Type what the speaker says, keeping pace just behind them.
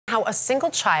How a single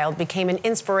child became an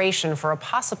inspiration for a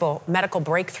possible medical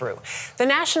breakthrough. The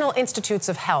National Institutes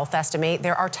of Health estimate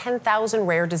there are 10,000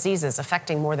 rare diseases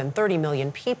affecting more than 30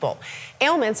 million people.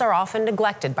 Ailments are often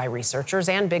neglected by researchers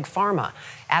and big pharma.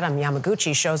 Adam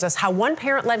Yamaguchi shows us how one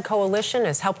parent-led coalition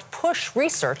has helped push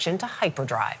research into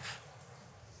hyperdrive.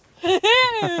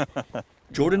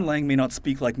 Jordan Lang may not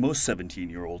speak like most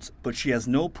 17-year-olds, but she has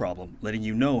no problem letting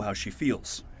you know how she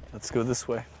feels. Let's go this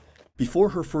way. Before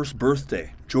her first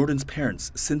birthday, Jordan's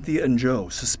parents, Cynthia and Joe,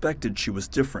 suspected she was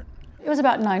different. It was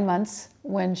about 9 months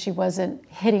when she wasn't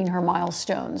hitting her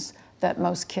milestones that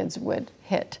most kids would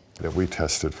hit. We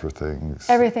tested for things.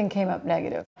 Everything came up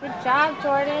negative. Good job,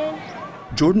 Jordan.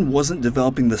 Jordan wasn't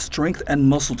developing the strength and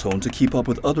muscle tone to keep up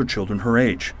with other children her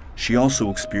age. She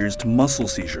also experienced muscle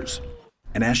seizures.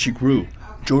 And as she grew,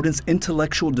 Jordan's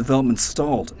intellectual development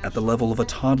stalled at the level of a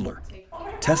toddler.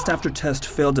 Test after test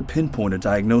failed to pinpoint a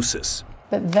diagnosis.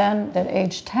 But then at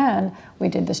age 10, we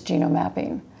did this genome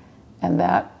mapping, and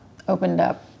that opened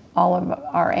up all of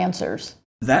our answers.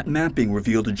 That mapping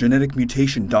revealed a genetic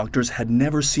mutation doctors had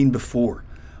never seen before,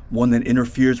 one that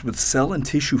interferes with cell and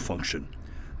tissue function.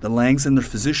 The Langs and their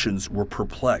physicians were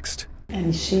perplexed.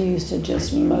 And she used to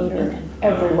just motor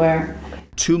everywhere.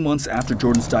 2 months after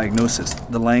Jordan's diagnosis,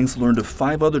 the Langs learned of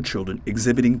 5 other children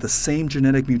exhibiting the same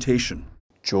genetic mutation.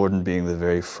 Jordan being the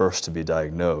very first to be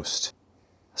diagnosed,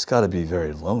 it's got to be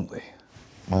very lonely.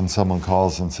 When someone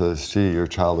calls and says, gee, your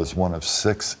child is one of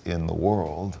 6 in the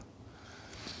world,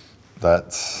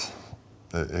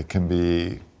 it can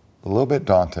be a little bit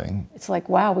daunting. It's like,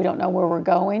 wow, we don't know where we're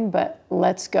going, but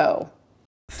let's go.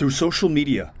 Through social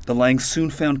media, the Langs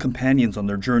soon found companions on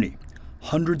their journey.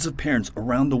 Hundreds of parents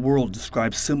around the world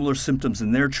describe similar symptoms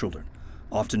in their children,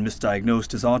 often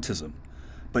misdiagnosed as autism.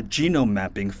 But genome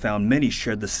mapping found many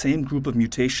shared the same group of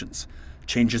mutations,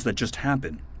 changes that just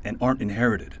happen and aren't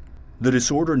inherited. The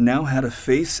disorder now had a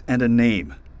face and a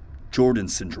name, Jordan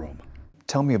syndrome.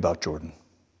 Tell me about Jordan.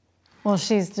 Well,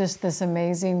 she's just this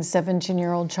amazing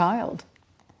 17-year-old child.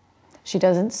 She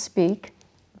doesn't speak,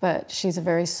 but she's a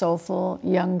very soulful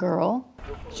young girl.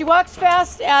 She walks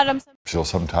fast, Adam. She'll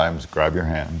sometimes grab your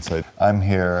hand and say, I'm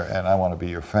here and I want to be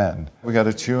your friend. We got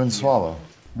to chew and swallow.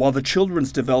 While the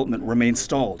children's development remained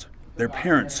stalled, their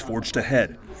parents forged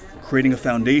ahead, creating a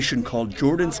foundation called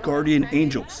Jordan's Guardian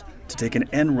Angels to take an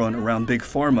end run around Big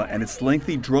Pharma and its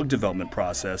lengthy drug development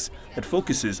process that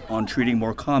focuses on treating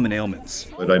more common ailments.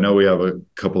 But I know we have a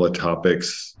couple of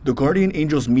topics. The Guardian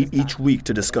Angels meet each week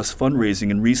to discuss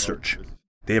fundraising and research.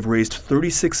 They have raised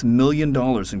 $36 million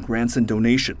in grants and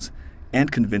donations and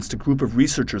convinced a group of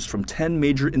researchers from 10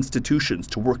 major institutions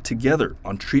to work together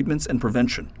on treatments and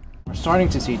prevention. We're starting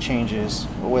to see changes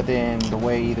within the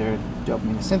way either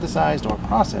dopamine is synthesized or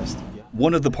processed.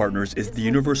 One of the partners is the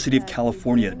University of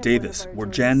California, Davis, where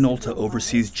Jan Nolta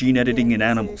oversees gene editing in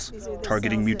animals,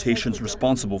 targeting mutations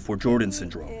responsible for Jordan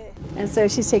syndrome. And so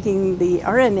she's taking the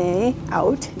RNA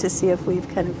out to see if we've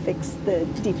kind of fixed the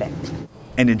defect.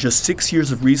 And in just 6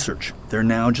 years of research, they're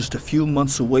now just a few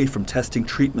months away from testing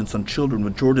treatments on children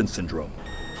with Jordan syndrome,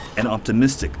 and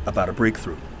optimistic about a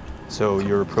breakthrough. So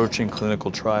you're approaching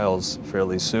clinical trials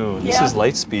fairly soon. Yeah. This is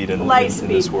light speed in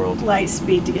this world. Light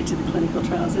speed to get to the clinical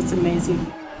trials. It's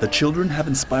amazing. The children have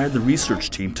inspired the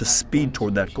research team to speed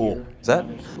toward that goal. That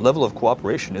level of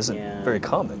cooperation isn't very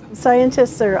common.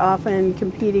 Scientists are often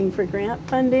competing for grant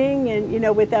funding,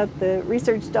 and without the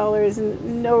research dollars,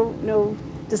 no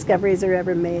discoveries are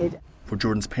ever made. For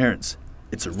Jordan's parents,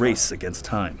 it's a race against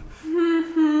time.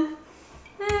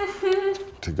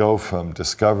 To go from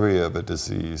discovery of a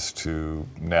disease to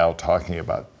now talking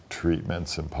about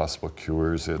treatments and possible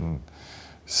cures in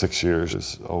 6 years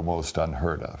is almost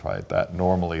unheard of, right?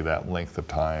 Normally that length of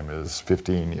time is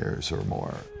 15 years or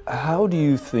more. How do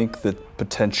you think that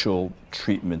potential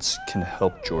treatments can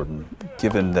help Jordan,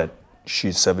 given that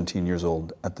she's 17 years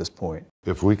old at this point?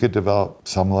 If we could develop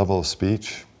some level of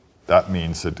speech, that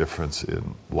means a difference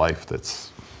in life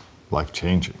that's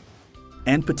life-changing.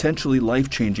 And potentially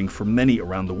life-changing for many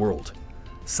around the world.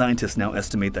 Scientists now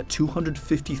estimate that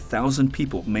 250,000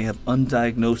 people may have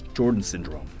undiagnosed Jordan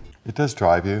syndrome. It does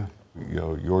drive you.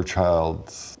 Your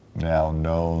child's now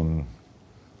known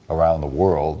around the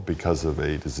world because of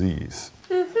a disease.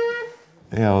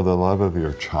 The love of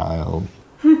your child.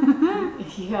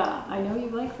 Yeah, I know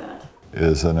you like that.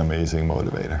 Is an amazing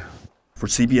motivator. For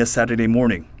CBS Saturday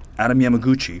Morning, Adam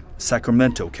Yamaguchi,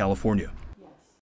 Sacramento, California.